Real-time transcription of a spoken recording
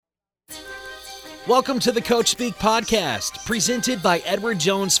Welcome to the Coach Speak podcast, presented by Edward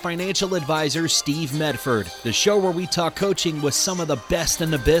Jones financial advisor Steve Medford, the show where we talk coaching with some of the best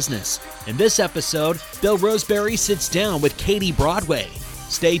in the business. In this episode, Bill Roseberry sits down with Katie Broadway.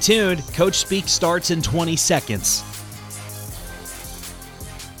 Stay tuned. Coach Speak starts in 20 seconds.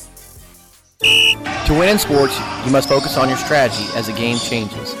 To win in sports, you must focus on your strategy as the game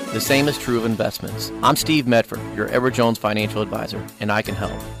changes. The same is true of investments. I'm Steve Medford, your Edward Jones financial advisor, and I can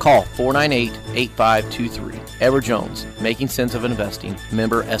help. Call 498-8523. Edward Jones, making sense of investing,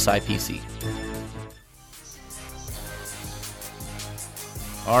 member SIPC.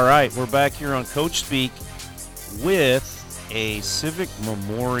 All right, we're back here on Coach Speak with a Civic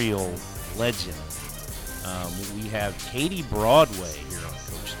Memorial legend. We have Katie Broadway here on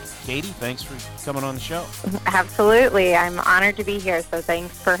Coach Speak. Katie, thanks for coming on the show. Absolutely. I'm honored to be here, so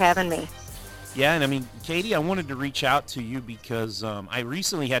thanks for having me. Yeah, and I mean, Katie, I wanted to reach out to you because I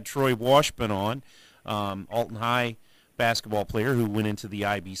recently had Troy Washburn on, Alton High basketball player who went into the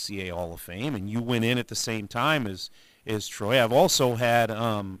IBCA Hall of Fame, and you went in at the same time as Troy. I've also had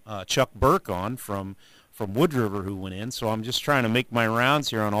Chuck Burke on from Wood River who went in, so I'm just trying to make my rounds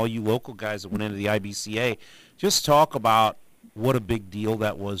here on all you local guys that went into the IBCA. Just talk about what a big deal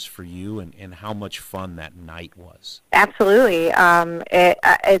that was for you and how much fun that night was. Absolutely.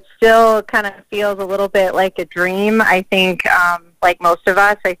 It still kind of feels a little bit like a dream. I think, like most of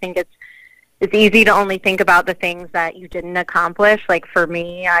us, I think it's easy to only think about the things that you didn't accomplish. Like for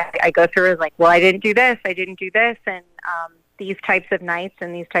me, I go through it like, well, I didn't do this, and these types of nights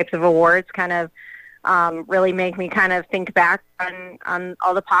and these types of awards kind of really make me kind of think back on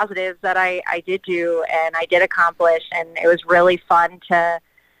all the positives that I did do and I did accomplish, and it was really fun to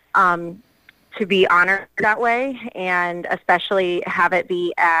be honored that way, and especially have it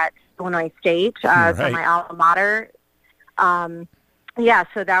be at Illinois State, so my alma mater. So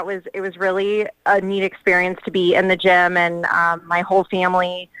it was really a neat experience to be in the gym, and my whole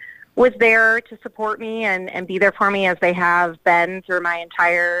family was there to support me and be there for me, as they have been through my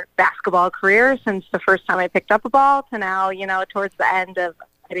entire basketball career since the first time I picked up a ball to now, towards the end of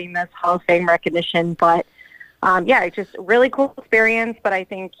getting this Hall of Fame recognition. But it's just a really cool experience. But I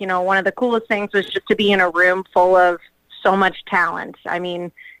think, one of the coolest things was just to be in a room full of so much talent. I mean,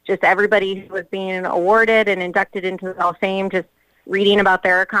 just everybody who was being awarded and inducted into the Hall of Fame, just reading about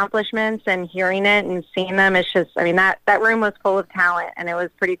their accomplishments and hearing it and seeing them, it's just, I mean, that room was full of talent, and it was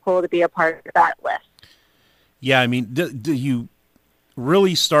pretty cool to be a part of that list. Yeah, I mean, do you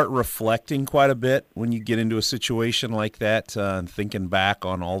really start reflecting quite a bit when you get into a situation like that and thinking back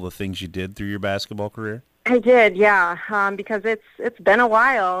on all the things you did through your basketball career? I did, yeah, because it's been a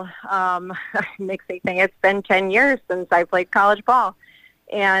while. Makes me think it's been 10 years since I played college ball,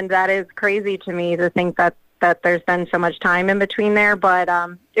 and that is crazy to me to think that there's been so much time in between there, but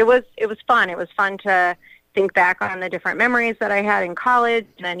it was fun. It was fun to think back on the different memories that I had in college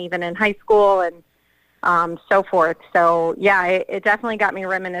and then even in high school and so forth. So yeah, it definitely got me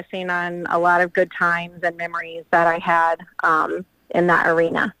reminiscing on a lot of good times and memories that I had in that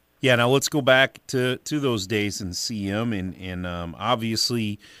arena. Yeah, now let's go back to those days in CM, and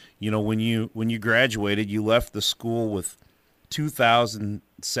obviously, when you graduated, you left the school with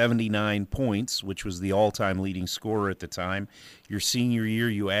 2,079 points, which was the all-time leading scorer at the time. Your senior year,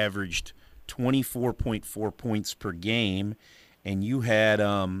 you averaged 24.4 points per game, and you had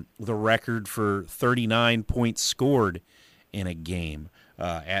the record for 39 points scored in a game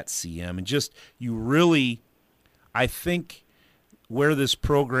at CM. And just, you really, I think, where this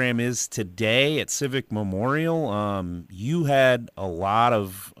program is today at Civic Memorial, you had a lot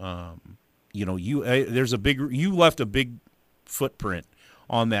of, you left a big footprint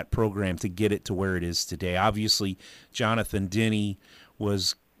on that program to get it to where it is today. Obviously, Jonathan Denny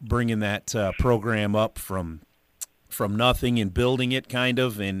was bringing that program up from nothing and building it kind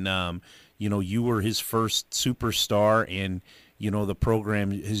of, and you were his first superstar, and the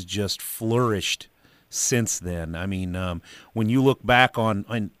program has just flourished since then. I mean, when you look back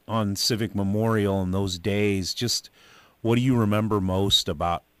on Civic Memorial and those days, just what do you remember most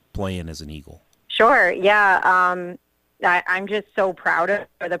about playing as an Eagle? Sure, yeah. I'm just so proud of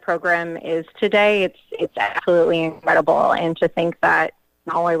where the program is today. It's absolutely incredible, and to think that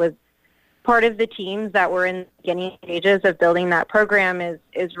I was part of the teams that were in the beginning stages of building that program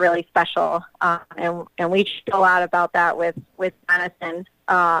is really special. And we talk a lot about that with Jonathan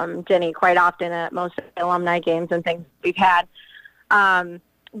Denny quite often at most of the alumni games and things we've had. I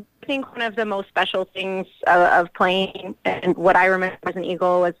think one of the most special things of playing, and what I remember as an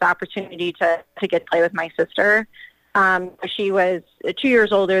Eagle, was the opportunity to get to play with my sister. She was 2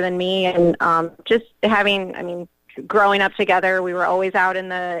 years older than me, and just having, growing up together, we were always out in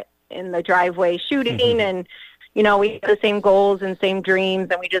the in the driveway shooting, and we had the same goals and same dreams,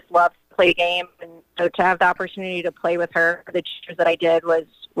 and we just loved to play the game. And so to have the opportunity to play with her, the years that I did,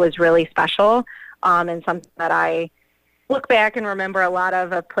 was really special, and something that I look back and remember a lot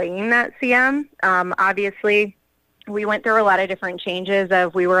of playing at CM. Obviously, we went through a lot of different changes.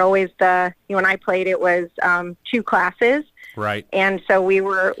 We were always when I played, it was 2 classes. Right. And so we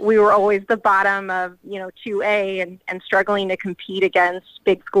were always the bottom of, 2A and struggling to compete against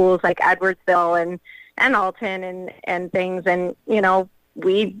big schools like Edwardsville and Alton and things. And,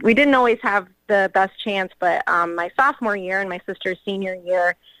 we didn't always have the best chance, but my sophomore year and my sister's senior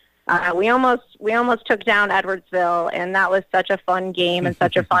year, we almost took down Edwardsville, and that was such a fun game and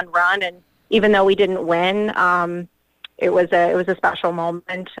such a fun run. And even though we didn't win, it was a special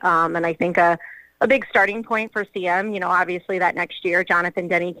moment, and I think a big starting point for CM. Obviously that next year, Jonathan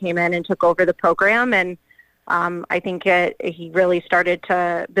Denny came in and took over the program, and I think he really started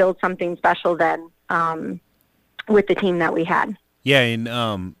to build something special then with the team that we had. Yeah,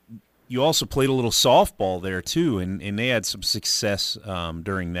 and you also played a little softball there too, and they had some success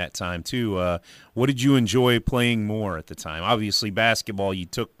during that time too. What did you enjoy playing more at the time? Obviously, basketball you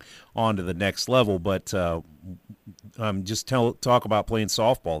took on to the next level, but just talk about playing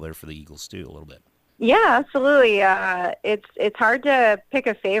softball there for the Eagles too a little bit. Yeah, absolutely. It's hard to pick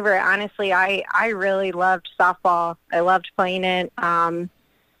a favorite. Honestly, I really loved softball. I loved playing it.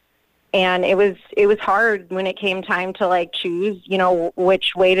 And it was hard when it came time to choose,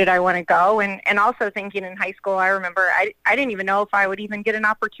 which way did I want to go. And also thinking in high school, I remember I didn't even know if I would even get an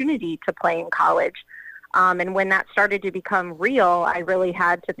opportunity to play in college. And when that started to become real, I really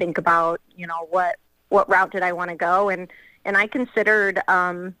had to think about, what route did I want to go. And I considered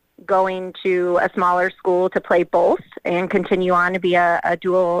going to a smaller school to play both and continue on to be a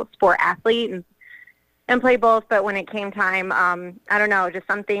dual sport athlete and play both. But when it came time, I don't know, just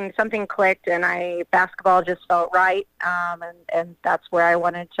something clicked, and basketball just felt right, and that's where I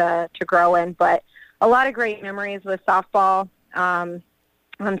wanted to grow in. But a lot of great memories with softball. I'm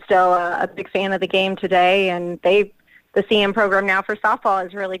still a big fan of the game today, and the CM program now for softball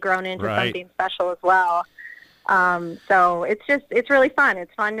has really grown into something special as well. So it's really fun.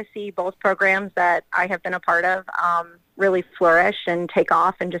 It's fun to see both programs that I have been a part of really flourish and take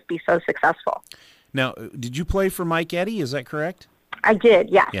off and just be so successful. Now, did you play for Mike Eddy? Is that correct? I did,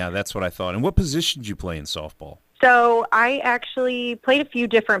 yes. Yeah, that's what I thought. And what position did you play in softball? So I actually played a few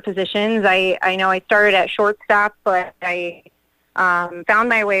different positions. I know I started at shortstop, but I found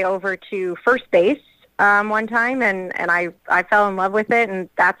my way over to first base one time, and I fell in love with it, and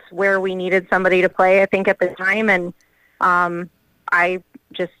that's where we needed somebody to play, I think, at the time. And I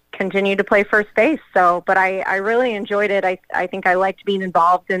just continued to play first base. But I really enjoyed it. I think I liked being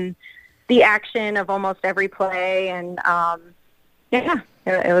involved in the action of almost every play, and it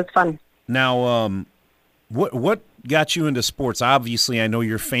was fun. Now, what got you into sports? Obviously, I know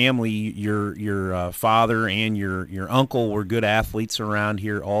your family, your father and your uncle were good athletes around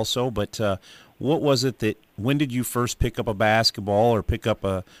here also, but what was it when did you first pick up a basketball or pick up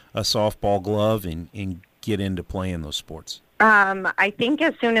a softball glove and get into playing those sports? I think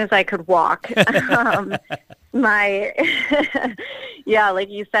as soon as I could walk. Like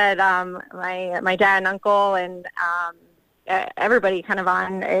you said, my dad and uncle and everybody kind of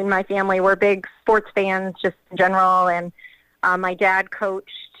in my family were big sports fans just in general. And my dad coached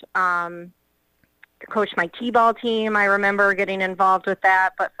my t-ball team. I remember getting involved with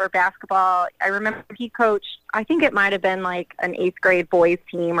that. But for basketball, I remember he coached, I think it might have been like an 8th grade boys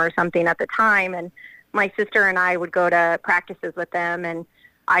team or something at the time. And my sister and I would go to practices with them, and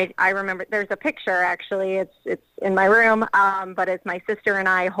I remember there's a picture, actually, it's in my room, but it's my sister and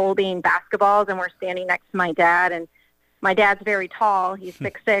I holding basketballs, and we're standing next to my dad, and my dad's very tall, he's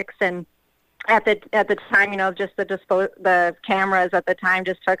 6'6", and at the time, just the cameras at the time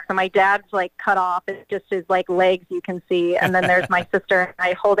just took, so my dad's cut off, it's just his legs you can see, and then there's my sister and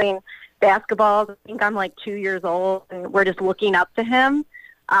I holding basketballs. I think I'm 2 years old, and we're just looking up to him.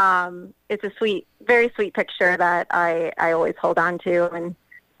 It's a very sweet picture that I always hold on to and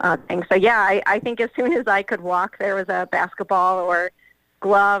things. So yeah, I think as soon as I could walk, there was a basketball or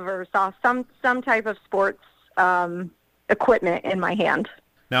glove or saw some type of sports equipment in my hand.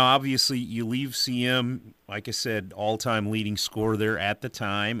 Now, obviously, you leave CM, like I said, all-time leading scorer there at the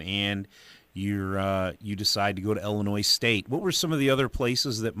time, and you decide to go to Illinois State. What were some of the other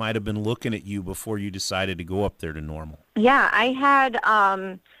places that might have been looking at you before you decided to go up there to Normal? Yeah, I had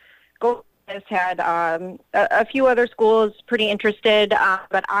a few other schools pretty interested,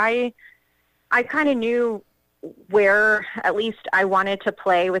 but I kind of knew where at least I wanted to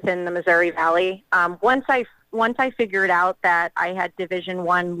play within the Missouri Valley. Once I once I figured out that I had Division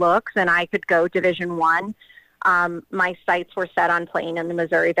I looks and I could go Division I, my sights were set on playing in the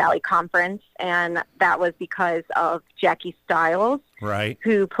Missouri Valley Conference, and that was because of Jackie Stiles, right,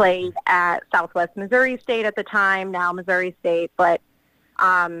 who played at Southwest Missouri State at the time, now Missouri State. But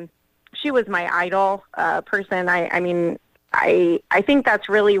she was my idol person. I think that's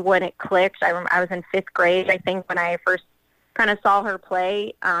really when it clicked. I was in 5th grade, I think, when I first kind of saw her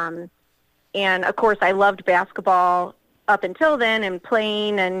play. And, of course, I loved basketball up until then and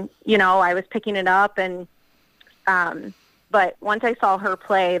playing, and, you know, I was picking it up. And but once I saw her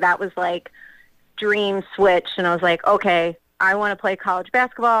play, that was like dream switch. And I was like, okay, I want to play college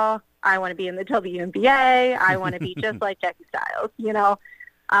basketball. I want to be in the WNBA. I want to be just like Jackie Stiles, you know.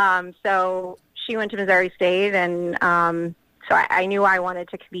 So she went to Missouri State, and so I knew I wanted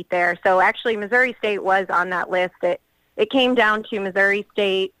to compete there. So actually Missouri State was on that list. It came down to Missouri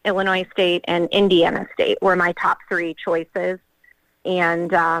State, Illinois State, and Indiana State were my top 3 choices.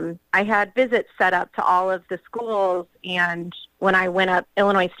 And I had visits set up to all of the schools, and when I went up,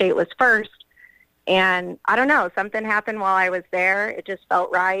 Illinois State was first. And I don't know, something happened while I was there. It just felt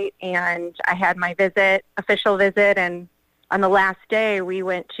right, and I had my official visit, and on the last day we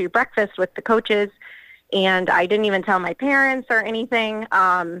went to breakfast with the coaches, and I didn't even tell my parents or anything,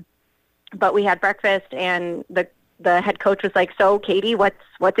 but we had breakfast, and the head coach was like, so Katie, what's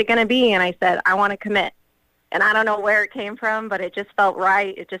it going to be? And I said, I want to commit. And I don't know where it came from, but it just felt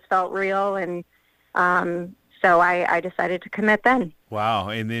right. It just felt real. And so I decided to commit then. Wow.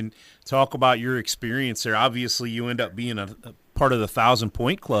 And then talk about your experience there. Obviously, you end up being a part of the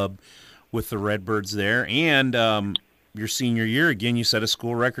 1,000-point club with the Redbirds there. And your senior year, again, you set a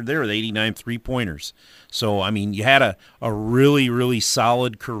school record there with 89 three-pointers. So, I mean, you had a really, really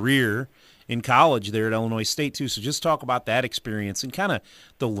solid career in college there at Illinois State too. So just talk about that experience and kind of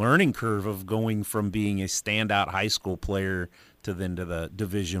the learning curve of going from being a standout high school player to the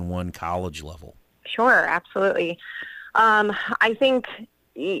Division I college level. Sure, absolutely. I think,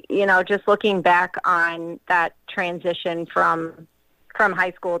 you know, just looking back on that transition from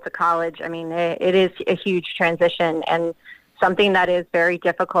high school to college, I mean, it is a huge transition and something that is very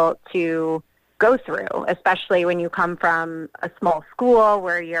difficult to go through, especially when you come from a small school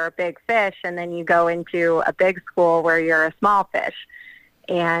where you're a big fish, and then you go into a big school where you're a small fish,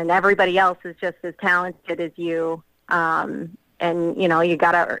 and everybody else is just as talented as you, and you know, you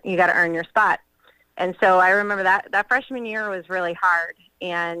gotta earn your spot. And so I remember that freshman year was really hard,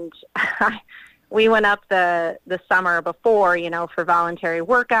 and we went up the summer before, you know, for voluntary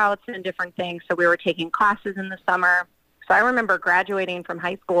workouts and different things. So we were taking classes in the summer. So I remember graduating from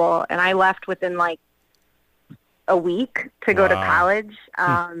high school, and I left within like a week to go to college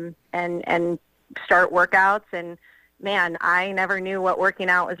and start workouts. And man, I never knew what working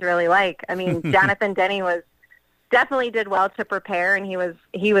out was really like. I mean, Jonathan Denny definitely did well to prepare, and he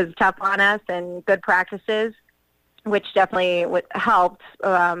was tough on us and good practices, which definitely helped.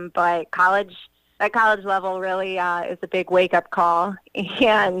 But at college level really is a big wake up call,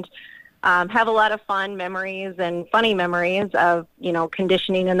 and have a lot of fun memories and funny memories of, you know,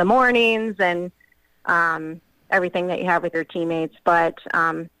 conditioning in the mornings and everything that you have with your teammates. But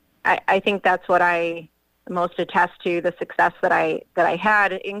I think that's what I most attest to, the success that I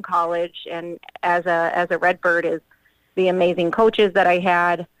had in college and as a Redbird, is the amazing coaches that I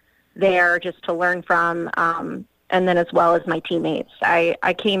had there just to learn from, and then as well as my teammates.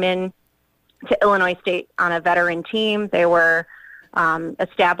 I came in to Illinois State on a veteran team. They were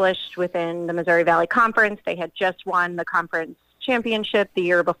established within the Missouri Valley Conference. They had just won the conference championship the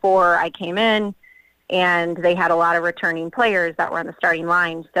year before I came in, and they had a lot of returning players that were on the starting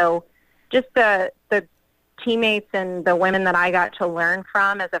line. So just the teammates and the women that I got to learn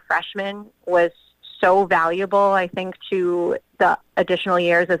from as a freshman was so valuable, I think, to the additional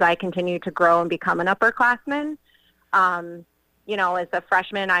years as I continued to grow and become an upperclassman. You know, as a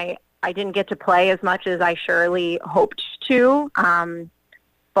freshman, I didn't get to play as much as I surely hoped to,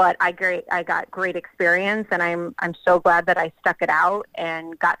 but I got great experience, and I'm so glad that I stuck it out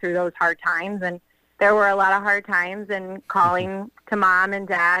and got through those hard times. And there were a lot of hard times, and calling to mom and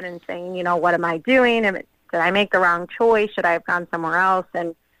dad and saying, you know, what am I doing? Did I make the wrong choice? Should I have gone somewhere else?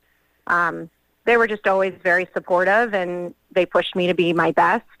 And they were just always very supportive, and they pushed me to be my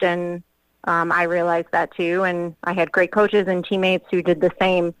best. And I realized that too. And I had great coaches and teammates who did the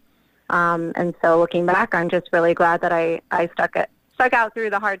same. And so looking back, I'm just really glad that I stuck out through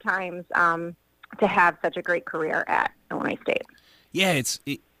the hard times to have such a great career at Illinois State. Yeah,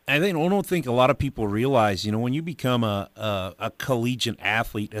 I don't think a lot of people realize, you know, when you become a collegiate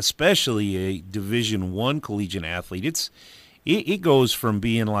athlete, especially a Division I collegiate athlete, it goes from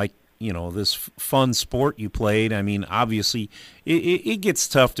being like this fun sport you played. I mean, obviously, it gets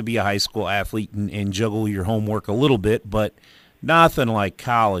tough to be a high school athlete and juggle your homework a little bit, but nothing like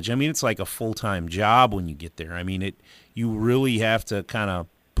college. I mean, it's like a full-time job when you get there. I mean, you really have to kind of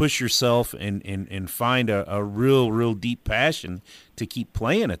push yourself and find a real deep passion to keep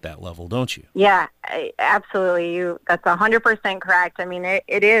playing at that level, don't you? Yeah, absolutely. That's 100% correct. I mean, it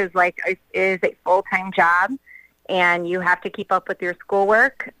is a full-time job, and you have to keep up with your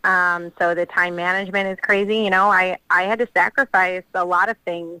schoolwork. So the time management is crazy. I had to sacrifice a lot of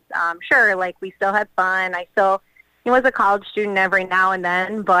things. Sure, like we still had fun. I still was a college student every now and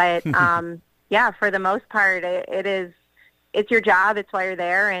then, but yeah, for the most part, it's your job. It's why you're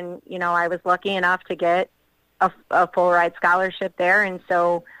there. And, I was lucky enough to get a full ride scholarship there. And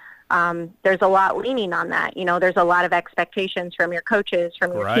so there's a lot leaning on that. There's a lot of expectations from your coaches,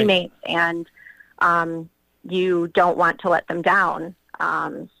 from your teammates, and you don't want to let them down.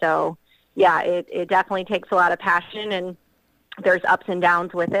 So yeah, it definitely takes a lot of passion, and there's ups and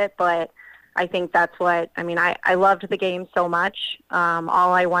downs with it, but I think that's I loved the game so much.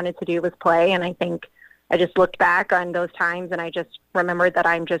 All I wanted to do was play, and I think I just looked back on those times, and I just remembered that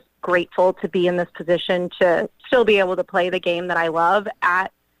I'm just grateful to be in this position to still be able to play the game that I love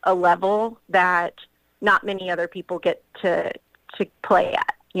at a level that not many other people get to play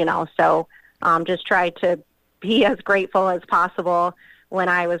at, So just try to be as grateful as possible when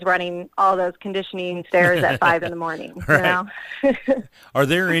I was running all those conditioning stairs at 5 in the morning. Right. Are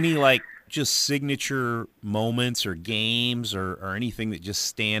there any just signature moments or games or anything that just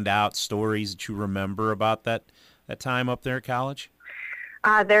stand out, stories that you remember about that time up there at college?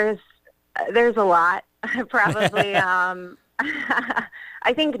 There's a lot, probably.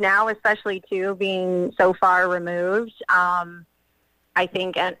 I think now, especially too, being so far removed, I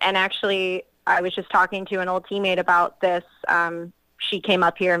think, and actually I was just talking to an old teammate about this. She came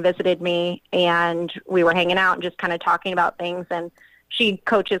up here and visited me, and we were hanging out and just kind of talking about things, and she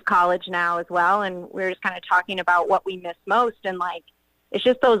coaches college now as well, and we were just kind of talking about what we miss most, and it's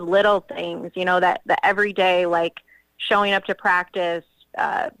just those little things, that the everyday, showing up to practice,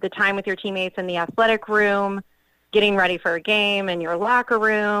 the time with your teammates in the athletic room, getting ready for a game in your locker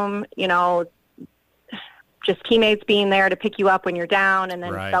room, just teammates being there to pick you up when you're down and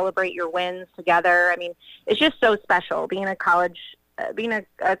then celebrate your wins together. I mean, it's just so special. Being a college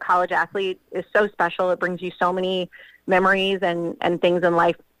athlete is so special. It brings you so many memories and things in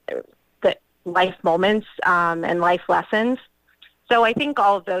life, life moments and life lessons. So I think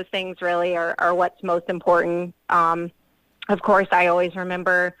all of those things really are what's most important. Of course, I always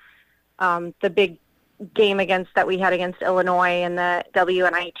remember the big game that we had against Illinois in the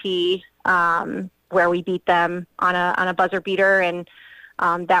WNIT, where we beat them on a buzzer beater, and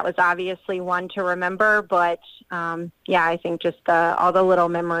that was obviously one to remember. But yeah, I think just all the little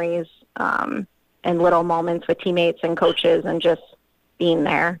memories and little moments with teammates and coaches and just being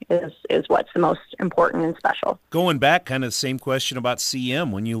there is what's the most important and special. Going back, kind of the same question about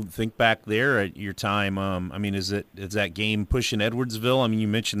CM. When you think back there at your time, I mean, is that game pushing Edwardsville? I mean, you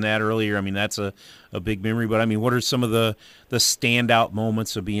mentioned that earlier. I mean, that's a big memory. But I mean, what are some of the standout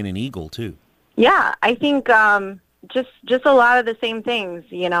moments of being an Eagle too? Yeah, I think just a lot of the same things.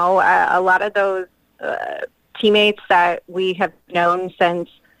 A lot of those teammates that we have known since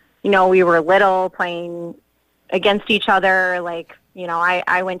we were little, playing against each other.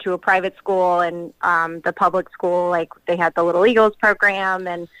 I went to a private school, and the public school, they had the Little Eagles program,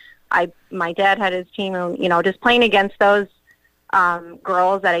 and my dad had his team, and, just playing against those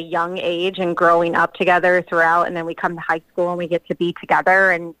girls at a young age and growing up together throughout. And then we come to high school and we get to be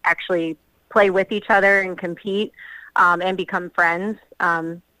together and actually play with each other and compete and become friends.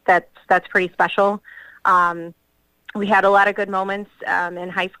 That's pretty special. We had a lot of good moments in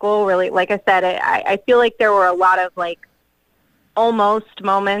high school. Really, like I said, I feel like there were a lot of almost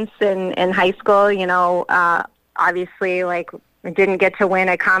moments in high school. Obviously, we didn't get to win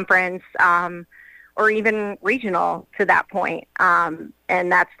a conference or even regional to that point. And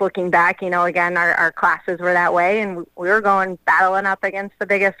that's looking back. Again, our classes were that way, and we were battling up against the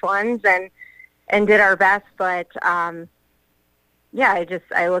biggest ones and did our best. But yeah,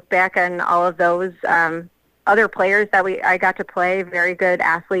 I look back on all of those. Other players that I got to play, very good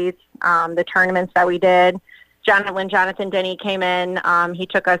athletes, the tournaments that we did. When Jonathan Denny came in,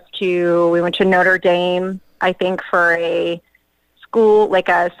 we went to Notre Dame, I think, for a school,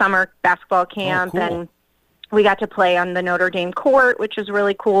 a summer basketball camp. Oh, cool. And we got to play on the Notre Dame court, which was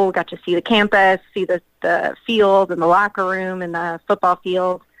really cool. We got to see the campus, see the field and the locker room and the football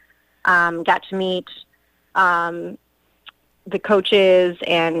field. Got to meet the coaches,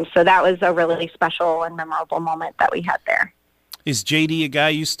 and so that was a really special and memorable moment that we had there. Is JD a guy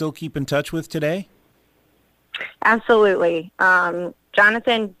you still keep in touch with today? Absolutely.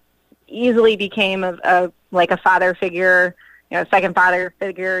 Jonathan easily became a father figure, second father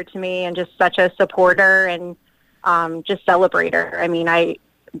figure to me, and just such a supporter and just celebrator. I mean,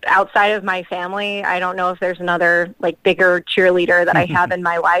 outside of my family, I don't know if there's another bigger cheerleader that I have in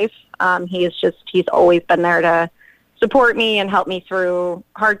my life. He's always been there to support me and help me through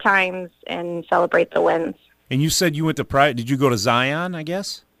hard times and celebrate the wins. And you said you went to private. Did you go to Zion, I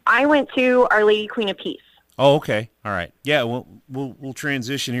guess? I went to Our Lady Queen of Peace. Oh, okay. All right. Yeah, we'll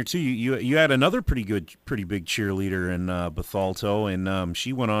transition here too. You had another pretty big cheerleader in Bethalto, and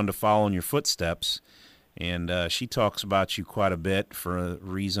she went on to follow in your footsteps. And she talks about you quite a bit for a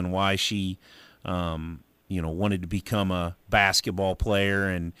reason why she, wanted to become a basketball player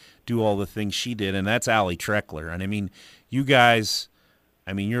and do all the things she did, and that's Allie Treckler. And I mean, you guys,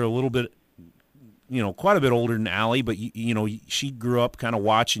 you're a little bit, quite a bit older than Allie, but she grew up kind of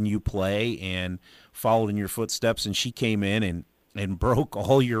watching you play and followed in your footsteps, and she came in and broke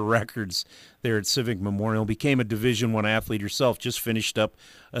all your records there at Civic Memorial, became a Division I athlete herself, just finished up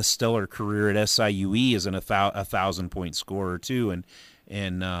a stellar career at SIUE as a 1,000-point scorer too.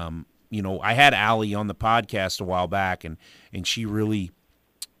 And I had Allie on the podcast a while back, and she really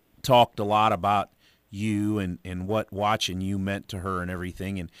talked a lot about you and what watching you meant to her and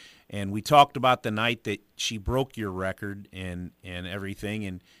everything. And we talked about the night that she broke your record and everything,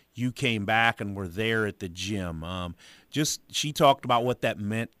 and you came back and were there at the gym. She talked about what that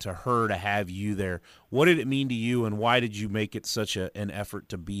meant to her to have you there. What did it mean to you, and why did you make it such an effort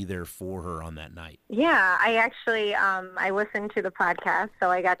to be there for her on that night? Yeah, I actually I listened to the podcast, so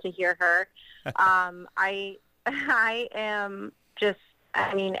I got to hear her. I am just,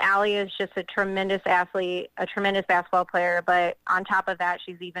 Allie is just a tremendous athlete, a tremendous basketball player, but on top of that,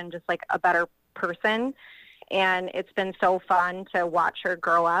 she's even just a better person. And it's been so fun to watch her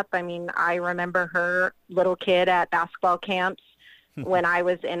grow up. I remember her little kid at basketball camps when I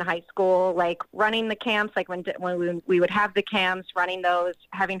was in high school, running the camps, when we would have the camps, running those,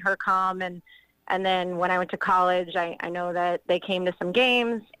 having her come. And then when I went to college, I know that they came to some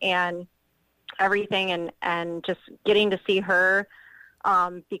games and everything, and just getting to see her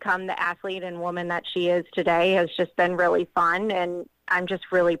become the athlete and woman that she is today has just been really fun. And I'm just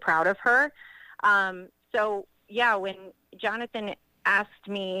really proud of her. So, yeah, when Jonathan asked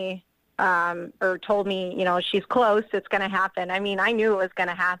me or told me, she's close, it's going to happen. I knew it was going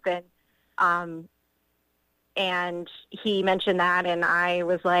to happen. And he mentioned that, and I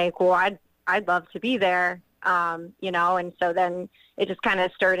was like, well, I'd love to be there, and so then it just kind of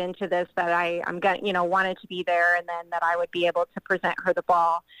stirred into this that I'm going to, wanted to be there, and then that I would be able to present her the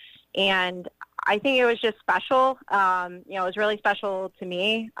ball. And I think it was just special. It was really special to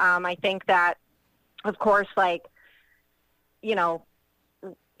me. I think that, of course,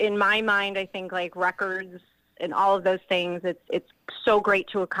 in my mind, I think records and all of those things, it's so great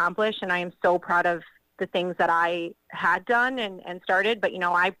to accomplish. And I am so proud of the things that I had done and started. But,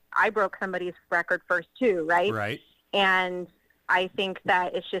 I broke somebody's record first too, right? Right. And I think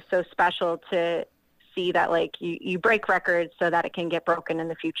that it's just so special to see that you break records so that it can get broken in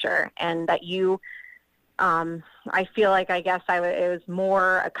the future, and that I feel I guess it was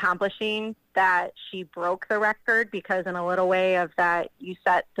more accomplishing that she broke the record, because in a little way of that, you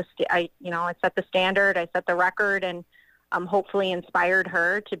set I set the standard, I set the record, and hopefully inspired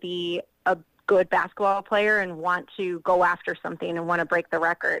her to be a good basketball player and want to go after something and want to break the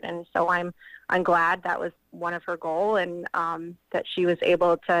record. And so I'm glad that was one of her goals, and that she was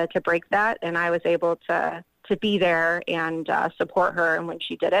able to break that, and I was able to be there and support her and when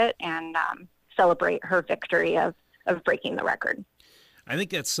she did it, and celebrate her victory of breaking the record. I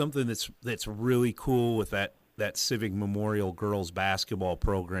think that's something that's really cool with that Civic Memorial girls basketball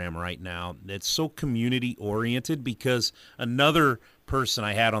program right now. It's so community oriented, because another person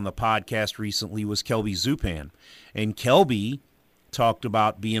I had on the podcast recently was Kelby Zupan, and Kelby talked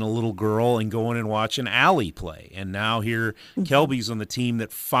about being a little girl and going and watching Allie play. And now here Kelby's on the team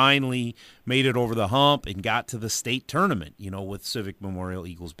that finally made it over the hump and got to the state tournament, with Civic Memorial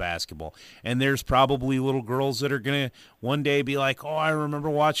Eagles basketball. And there's probably little girls that are going to one day be like, oh, I remember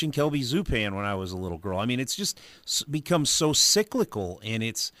watching Kelby Zupan when I was a little girl. It's just become so cyclical, and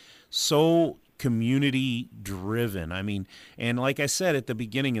it's so community driven. And like I said at the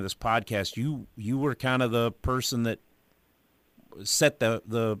beginning of this podcast, you were kind of the person that set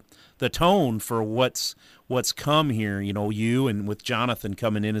the tone for what's come here, you and with Jonathan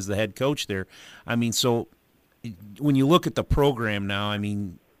coming in as the head coach there. So when you look at the program now,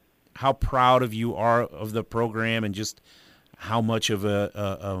 how proud of you are of the program, and just how much of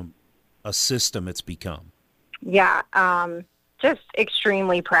a system it's become. Yeah. just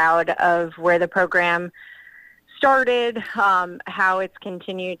extremely proud of where the program started, how it's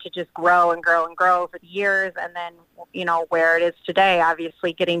continued to just grow and grow and grow over the years, and then, where it is today,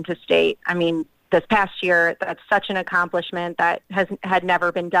 obviously getting to state. I mean, this past year, that's such an accomplishment that had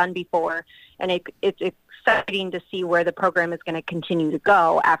never been done before, and it's exciting to see where the program is going to continue to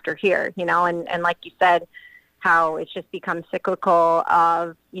go after here, and like you said, how it's just become cyclical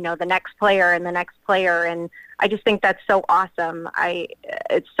of, the next player and the next player, and I just think that's so awesome.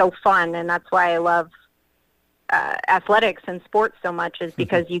 It's so fun, and that's why I love athletics and sports so much, is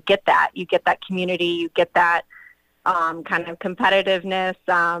because you get that community, you get that kind of competitiveness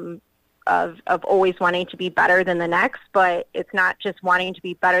of always wanting to be better than the next, but it's not just wanting to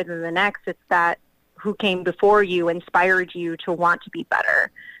be better than the next, it's that who came before you inspired you to want to be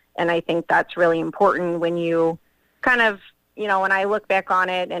better. And I think that's really important when you kind of, when I look back on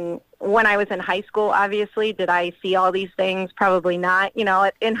it, and when I was in high school, obviously, did I see all these things? Probably not.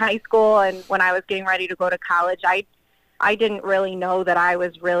 In high school and when I was getting ready to go to college, I didn't really know that I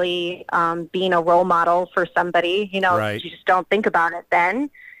was really being a role model for somebody. Right. You just don't think about it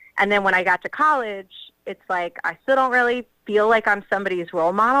then. And then when I got to college, it's like I still don't really feel like I'm somebody's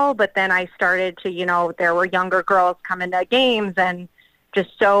role model. But then I started to, there were younger girls coming to games and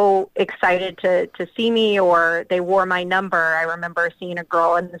just so excited to see me, or they wore my number. I remember seeing a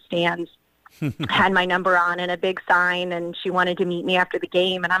girl in the stands had my number on and a big sign, and she wanted to meet me after the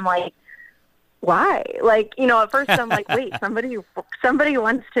game. And I'm like, why? Like, at first I'm like, wait, somebody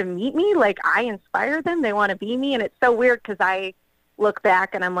wants to meet me? Like, I inspire them? They want to be me? And it's so weird because I look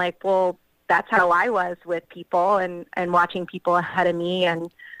back and I'm like, well, that's how I was with people and watching people ahead of me.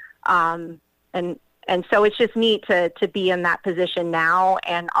 And so it's just neat to be in that position now,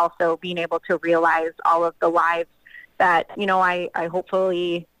 and also being able to realize all of the lives that, I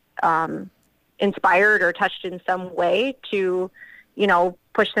hopefully inspired or touched in some way to,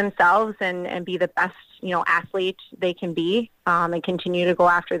 push themselves and be the best, athlete they can be, and continue to go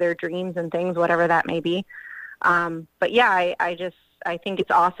after their dreams and things, whatever that may be. But yeah, I think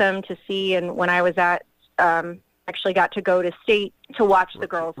it's awesome to see. And when I was at, actually got to go to state to watch the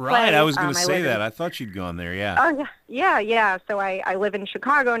girls play. Right, I was going to say that. I thought you'd gone there, yeah. Oh, yeah. So I live in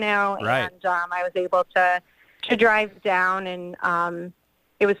Chicago now, right. And I was able to drive down, and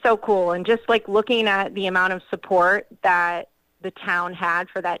it was so cool. And just like looking at the amount of support that the town had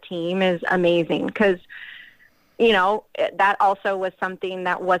for that team is amazing, because, that also was something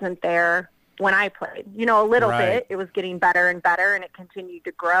that wasn't there when I played. A little bit. It was getting better and better, and it continued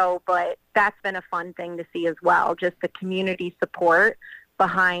to grow, but that's been a fun thing to see as well, just the community support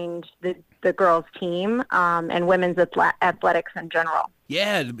behind the girls team, and women's athletics in general.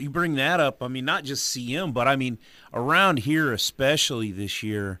 Yeah, you bring that up. I mean, not just CM, but I mean, around here, especially this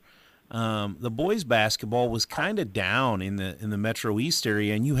year, the boys basketball was kind of down in the Metro East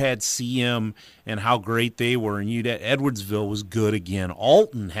area, and you had CM and how great they were, and Edwardsville was good again.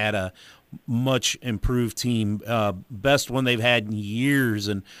 Alton had a much improved team, best one they've had in years,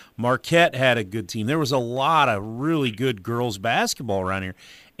 and Marquette had a good team. There was a lot of really good girls basketball around here,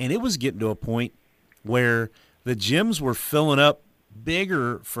 and it was getting to a point where the gyms were filling up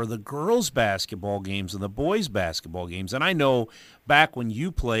bigger for the girls basketball games and the boys basketball games. And I know back when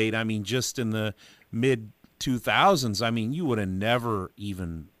you played, I mean, just in the mid 2000s, I mean, you would have never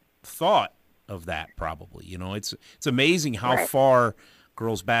even thought of that probably. It's amazing how far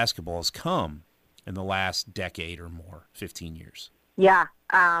girls basketball has come in the last decade or more, 15 years. Yeah,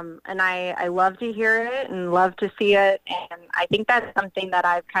 and I love to hear it and love to see it, and I think that's something that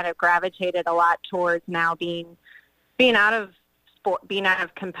I've kind of gravitated a lot towards now, being out of sport, being out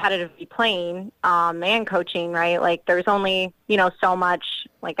of competitively playing and coaching, right? Like there's only, so much,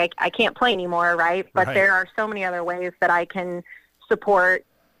 like I can't play anymore, right? But there are so many other ways that I can support,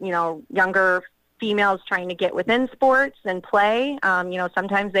 younger females trying to get within sports and play.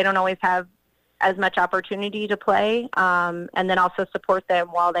 Sometimes they don't always have as much opportunity to play, and then also support them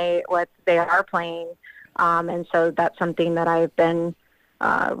while they are playing. And so that's something that I've been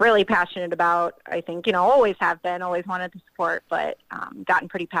really passionate about. I think, always have been, always wanted to support, but gotten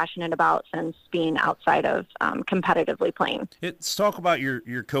pretty passionate about since being outside of competitively playing. Let's talk about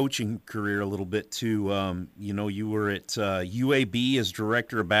your coaching career a little bit too. You were at UAB as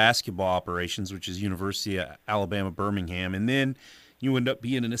Director of Basketball Operations, which is University of Alabama, Birmingham, and then you end up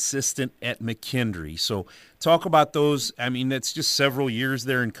being an assistant at McKendree. So talk about those. I mean, that's just several years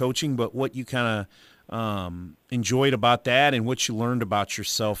there in coaching, but what you kind of enjoyed about that and what you learned about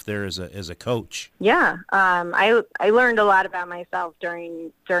yourself there as a coach. Yeah. I learned a lot about myself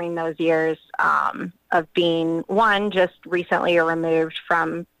during those years of being, one, just recently removed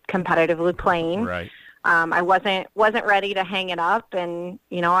from competitively playing. Right. I wasn't ready to hang it up, and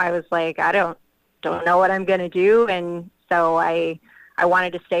I was like, I don't know what I'm going to do, and so I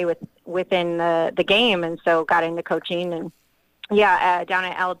wanted to stay within the game, and so got into coaching. And down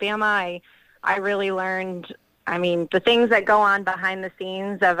at Alabama, I really learned, the things that go on behind the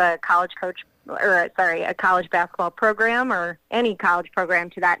scenes of a college basketball program, or any college program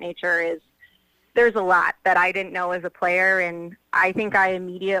to that nature, there's a lot that I didn't know as a player. And I think I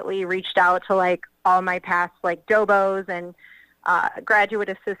immediately reached out to like all my past like dobos and graduate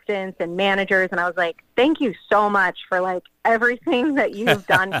assistants and managers, and I was like, thank you so much for like everything that you've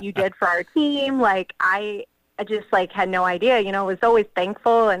done, you did for our team. Like I just like had no idea, was always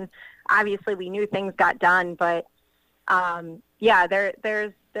thankful, and obviously we knew things got done, but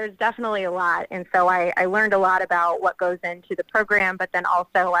there's definitely a lot. And so I learned a lot about what goes into the program, but then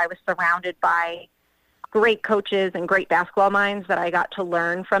also I was surrounded by great coaches and great basketball minds that I got to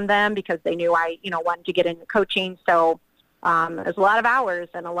learn from them, because they knew I, wanted to get into coaching. So it was a lot of hours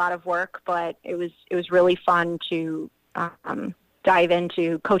and a lot of work, but it was really fun to dive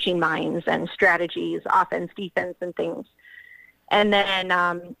into coaching minds and strategies, offense, defense, and things. And then,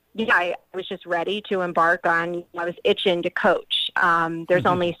 I was just ready to embark on, I was itching to coach. There's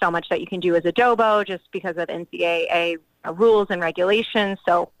only so much that you can do as a dobo just because of NCAA rules and regulations.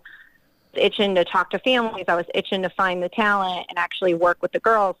 So itching to talk to families, I was itching to find the talent and actually work with the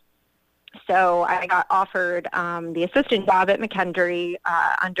girls. So I got offered the assistant job at McKendree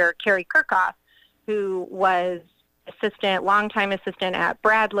under Carrie Kirchhoff, who was longtime assistant at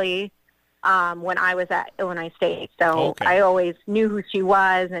Bradley when I was at Illinois State. So I always knew who she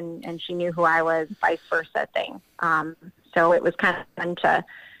was, and she knew who I was, vice versa thing. So it was kind of fun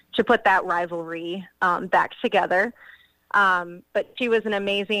to put that rivalry back together. But she was an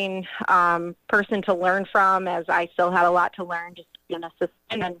amazing person to learn from, as I still had a lot to learn just being an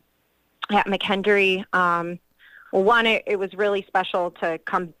assistant. And at McKendree, it was really special to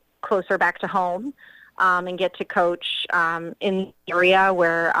come closer back to home and get to coach in the area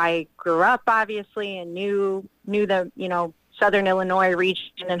where I grew up, obviously, and knew the Southern Illinois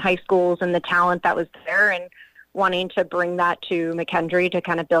region and high schools and the talent that was there, and wanting to bring that to McKendree to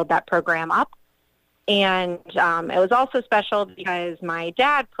kind of build that program up. And it was also special because my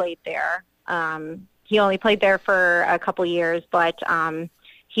dad played there. He only played there for a couple years, but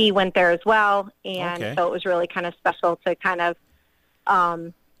he went there as well. And so it was really kind of special to kind of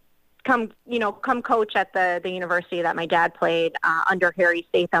come coach at the university that my dad played under Harry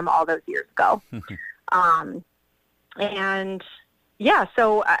Statham all those years ago.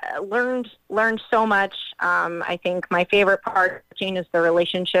 So I learned so much. I think my favorite part of coaching is the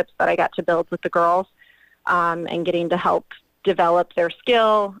relationships that I got to build with the girls, and getting to help develop their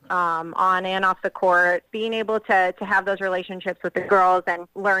skill on and off the court, being able to have those relationships with the girls and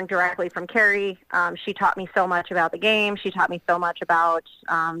learn directly from Carrie. She taught me so much about the game. She taught me so much about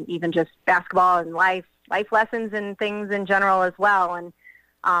even just basketball and life lessons and things in general as well. And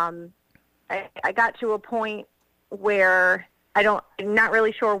I got to a point where I'm not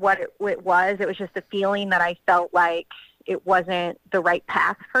really sure what it was. It was just a feeling that I felt like it wasn't the right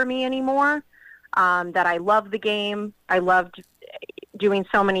path for me anymore. That I loved the game. I loved doing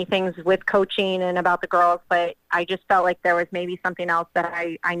so many things with coaching and about the girls, but I just felt like there was maybe something else that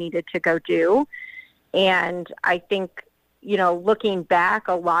I needed to go do. And I think, looking back,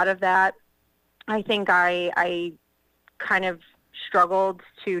 a lot of that, I think I kind of struggled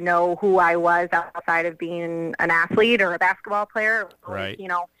to know who I was outside of being an athlete or a basketball player. Right.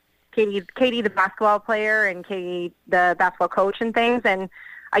 Katie the basketball player and Katie the basketball coach and things. And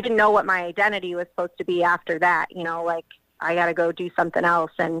I didn't know what my identity was supposed to be after that, like I got to go do something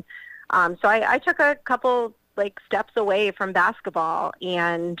else. And so I took a couple steps away from basketball,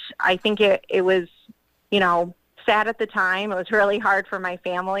 and I think it was, sad at the time. It was really hard for my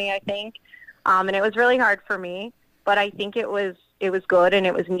family, I think. And it was really hard for me, but I think it was good and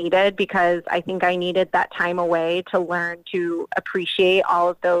it was needed, because I think I needed that time away to learn to appreciate all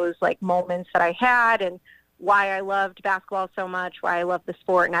of those moments that I had, and why I loved basketball so much, why I love the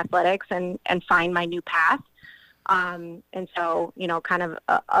sport and athletics, and find my new path. And so, kind of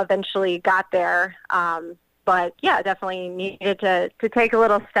eventually got there. But yeah, definitely needed to take a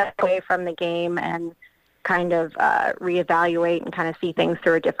little step away from the game and kind of reevaluate and kind of see things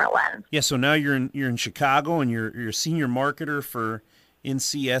through a different lens. Yeah. So now you're in Chicago, and you're a senior marketer for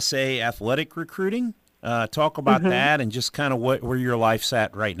NCSA athletic recruiting. Talk about that and just kind of where your life's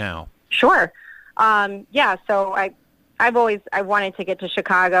at right now. Sure. So I wanted to get to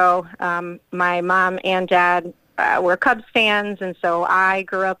Chicago. My mom and dad were Cubs fans, and so I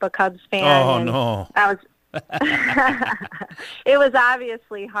grew up a Cubs fan. Oh, no. It was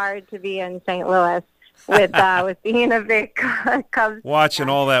obviously hard to be in St. Louis. with being a big Cubs Watching fan.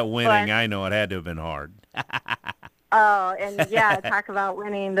 all that winning, But- I know it had to have been hard. Oh, and yeah, talk about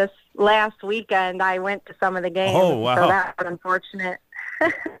winning. This last weekend, I went to some of the games. Oh, wow. So that was unfortunate.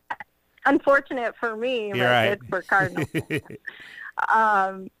 Unfortunate for me, but You're right. good for Cardinals.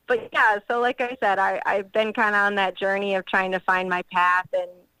 But yeah, so like I said, I've been kind of on that journey of trying to find my path and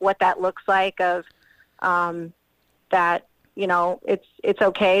what that looks like of that, you know, it's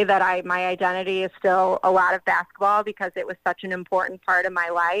okay that my identity is still a lot of basketball because it was such an important part of my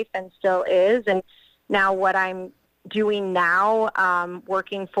life and still is. And now what I'm doing now,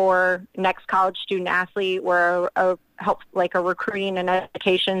 working for Next College Student Athlete, we're a recruiting and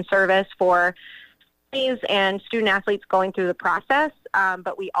education service for families and student athletes going through the process.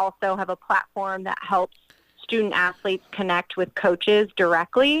 But we also have a platform that helps student athletes connect with coaches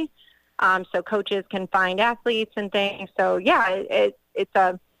directly. So coaches can find athletes and things. So yeah, it's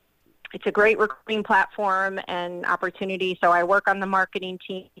a great recruiting platform and opportunity. So I work on the marketing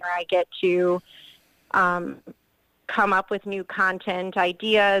team where I get to come up with new content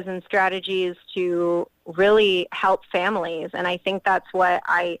ideas and strategies to really help families. And I think that's what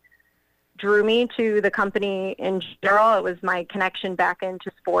drew me to the company in general. It was my connection back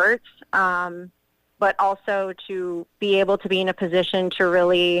into sports, but also to be able to be in a position to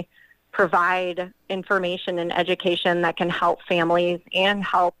really provide information and education that can help families and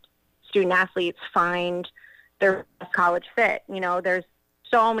help student athletes find their best college fit. You know, there's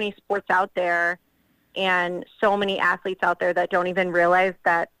so many sports out there and so many athletes out there that don't even realize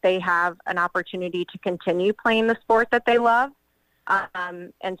that they have an opportunity to continue playing the sport that they love.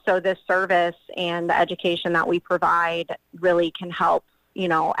 And so this service and the education that we provide really can help, you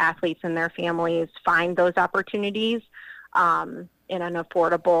know, athletes and their families find those opportunities in an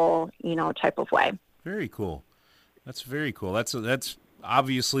affordable, you know, type of way. Very cool. That's very cool. That's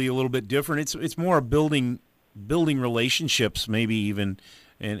obviously a little bit different. It's more building relationships, maybe even,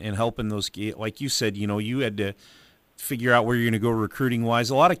 and helping those, like you said, you know, you had to figure out where you're going to go recruiting wise.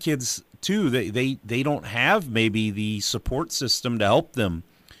 A lot of kids too, they don't have maybe the support system to help them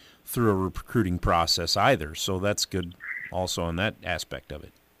through a recruiting process either. So that's good also on that aspect of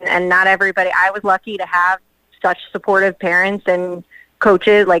it. And not everybody, I was lucky to have such supportive parents and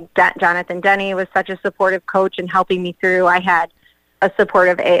coaches. Like Jonathan Denny was such a supportive coach in helping me through. I had a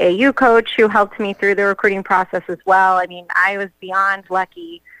supportive AAU coach who helped me through the recruiting process as well. I mean, I was beyond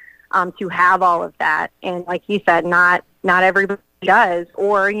lucky to have all of that. And like you said, not everybody does,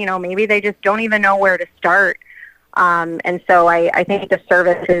 or, you know, maybe they just don't even know where to start. And so I think the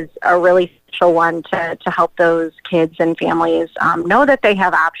service is a really special one to help those kids and families know that they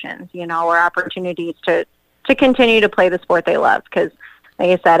have options, you know, or opportunities to continue to play the sport they love. Because,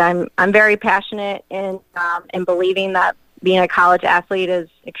 like I said, I'm very passionate in believing that being a college athlete is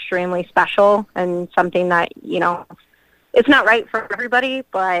extremely special and something that, you know, it's not right for everybody,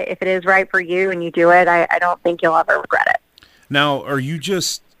 but if it is right for you and you do it, I don't think you'll ever regret it. Now, are you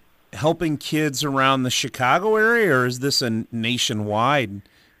just helping kids around the Chicago area, or is this a nationwide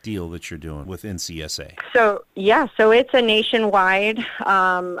deal that you're doing with NCSA? So it's a nationwide,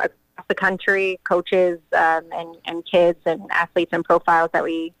 across the country, coaches and kids and athletes and profiles that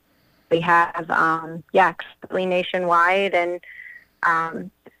we have, completely nationwide, and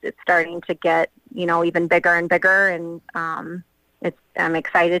it's starting to get, you know, even bigger and bigger, and I'm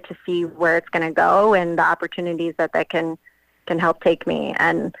excited to see where it's going to go and the opportunities that can help take me.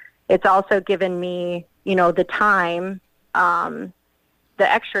 And it's also given me, you know, the time, the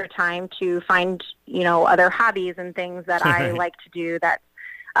extra time to find, you know, other hobbies and things that I like to do. That's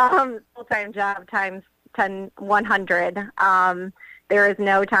full-time job times 100. There is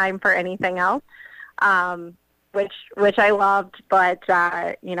no time for anything else, which I loved, but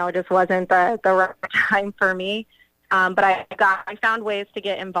you know, just wasn't the right time for me. But I found ways to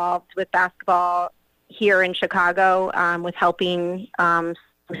get involved with basketball here in Chicago, with helping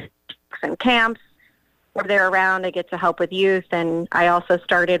and camps where they're around. I get to help with youth, and I also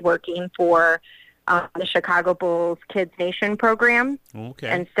started working for the Chicago Bulls Kids Nation program. Okay.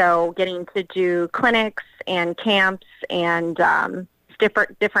 And so getting to do clinics and camps and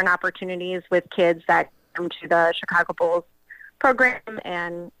different opportunities with kids that come to the Chicago Bulls program.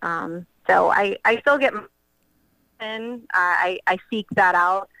 And so I still get in. I seek that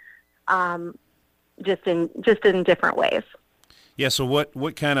out just in different ways. Yeah, so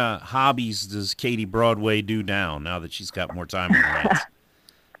what kind of hobbies does Katie Broadway do now that she's got more time on her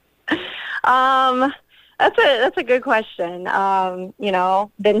hands? That's a good question. You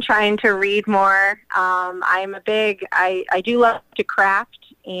know, been trying to read more. I do love to craft,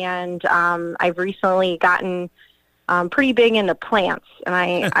 and I've recently gotten pretty big into plants, and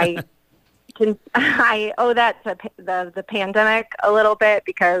I I owe that to the pandemic a little bit,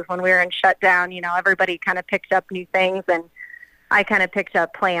 because when we were in shutdown, everybody kind of picked up new things, and I kind of picked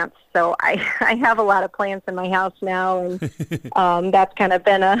up plants. So I have a lot of plants in my house now, and that's kind of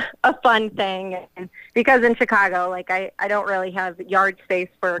been a fun thing. And because in Chicago, like I don't really have yard space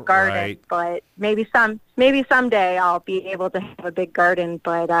for a garden, Right. but maybe someday I'll be able to have a big garden.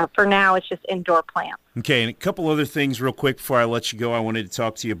 But for now, it's just indoor plants. Okay, and a couple other things real quick before I let you go. I wanted to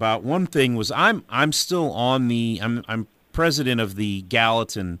talk to you about. One thing was I'm still on I'm president of the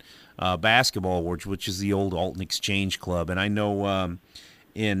Gallatin Basketball Awards, which is the old Alton Exchange Club, and I know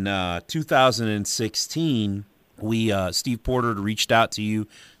in 2016 Steve Porter reached out to you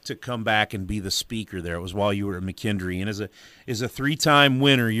to come back and be the speaker there. It was while you were at McKendree, and as a 3-time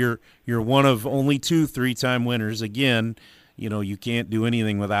winner, you're one of only 2 3-time winners. Again, you can't do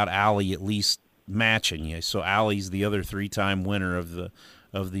anything without Allie at least matching you. So Allie's the other 3-time winner of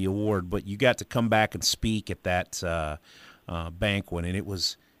the award, but you got to come back and speak at that banquet, and it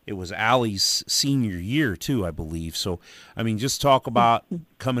was Allie's senior year too, I believe. So, I mean, just talk about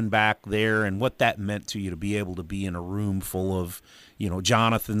coming back there and what that meant to you to be able to be in a room full of,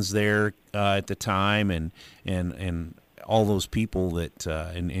 Jonathan's there at the time, and all those people that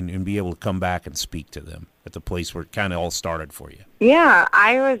and be able to come back and speak to them at the place where it kind of all started for you. Yeah,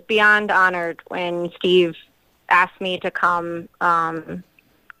 I was beyond honored when Steve asked me to come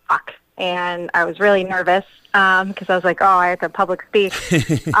talk, and I was really nervous because I was like, I have to public speak.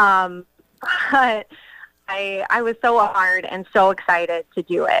 But I was so honored and so excited to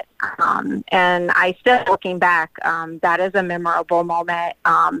do it. And I still, looking back, that is a memorable moment.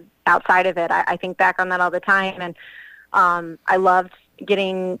 Outside of it, I think back on that all the time. And I loved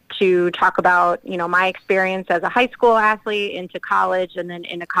getting to talk about, my experience as a high school athlete into college, and then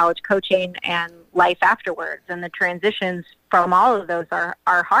into college coaching and life afterwards. And the transitions from all of those are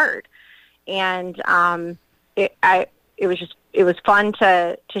hard. And it was fun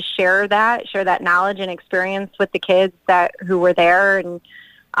to share that knowledge and experience with the kids who were there. And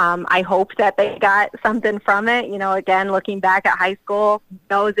I hope that they got something from it. Again, looking back at high school, who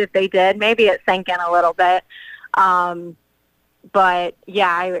knows if they did. Maybe it sank in a little bit. But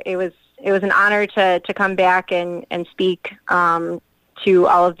yeah, it was an honor to come back and speak to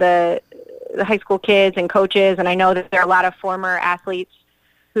all of the high school kids and coaches. And I know that there are a lot of former athletes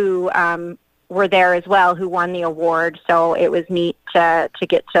who were there as well, who won the award. So it was neat to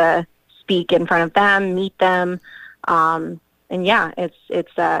get to speak in front of them, meet them. And yeah, it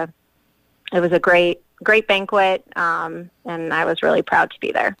was a great banquet. And I was really proud to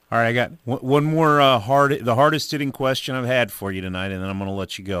be there. All right, I got one more the hardest hitting question I've had for you tonight, and then I'm going to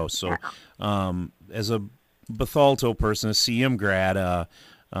let you go. So, as a Bethalto person, a CM grad, all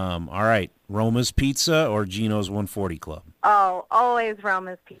right, Roma's Pizza or Gino's 140 Club? Oh, always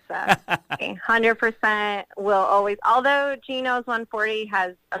Roma's Pizza. 100% will always. Although Gino's 140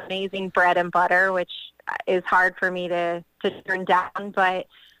 has amazing bread and butter, which is hard for me to turn down, but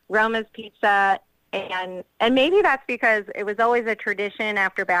Roma's Pizza. And maybe that's because it was always a tradition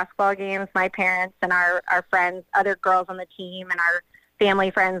after basketball games. My parents and our friends, other girls on the team, and our family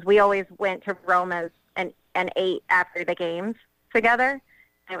friends, we always went to Roma's and ate after the games together.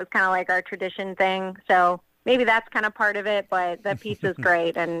 It was kind of like our tradition thing. So maybe that's kind of part of it, but the pizza's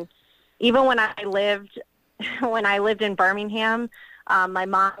great. And even when I lived in Birmingham, my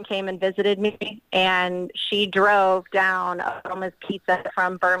mom came and visited me, and she drove down Roma's Pizza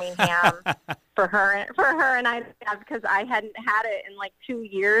from Birmingham for her and I to have, because I hadn't had it in like 2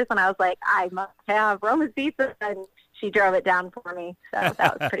 years, and I was like, I must have Roma's Pizza, and she drove it down for me. So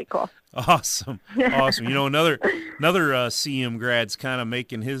that was pretty cool. Awesome. Another CM grad's kind of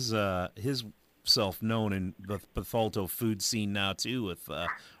making his self known in the Bethalto food scene now too, with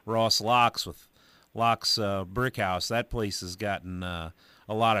Ross Locks with Locks Brick House. That place has gotten a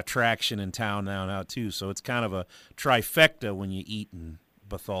lot of traction in town now too. So it's kind of a trifecta when you eat in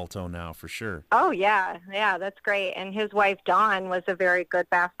Bethalto now, for sure. Oh yeah, that's great. And his wife Dawn was a very good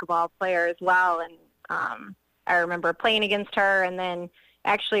basketball player as well. And I remember playing against her. And then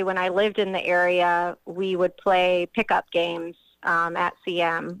actually, when I lived in the area, we would play pickup games at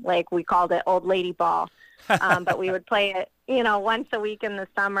CM, like we called it Old Lady Ball. But we would play it, once a week in the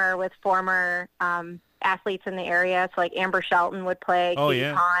summer with former athletes in the area. So like Amber Shelton would play, Katie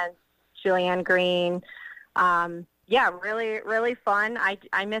Pons, Julianne Green. Really, really fun.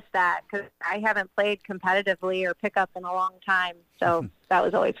 I miss that because I haven't played competitively or pickup in a long time. So that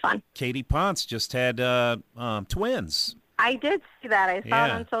was always fun. Katie Pons just had twins. I did see that. I saw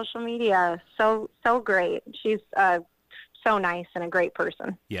it on social media. So great. She's so nice and a great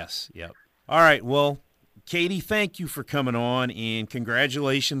person. Yes. Yep. All right. Well, Katie, thank you for coming on, and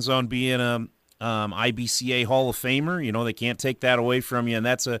congratulations on being a IBCA Hall of Famer. You know, they can't take that away from you, and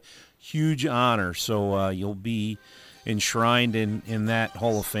that's a huge honor. So you'll be enshrined in that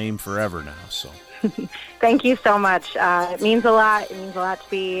Hall of Fame forever now. So thank you so much. It means a lot. It means a lot to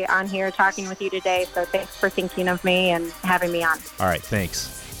be on here talking with you today. So thanks for thinking of me and having me on. All right,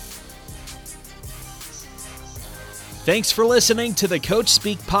 thanks. Thanks for listening to the Coach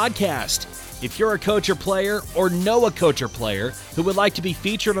Speak podcast. If you're a coach or player or know a coach or player who would like to be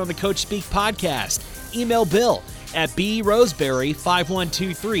featured on the Coach Speak podcast, email Bill at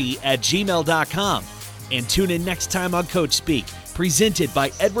broseberry5123@gmail.com. And tune in next time on Coach Speak, presented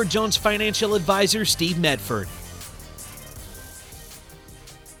by Edward Jones Financial Advisor Steve Medford.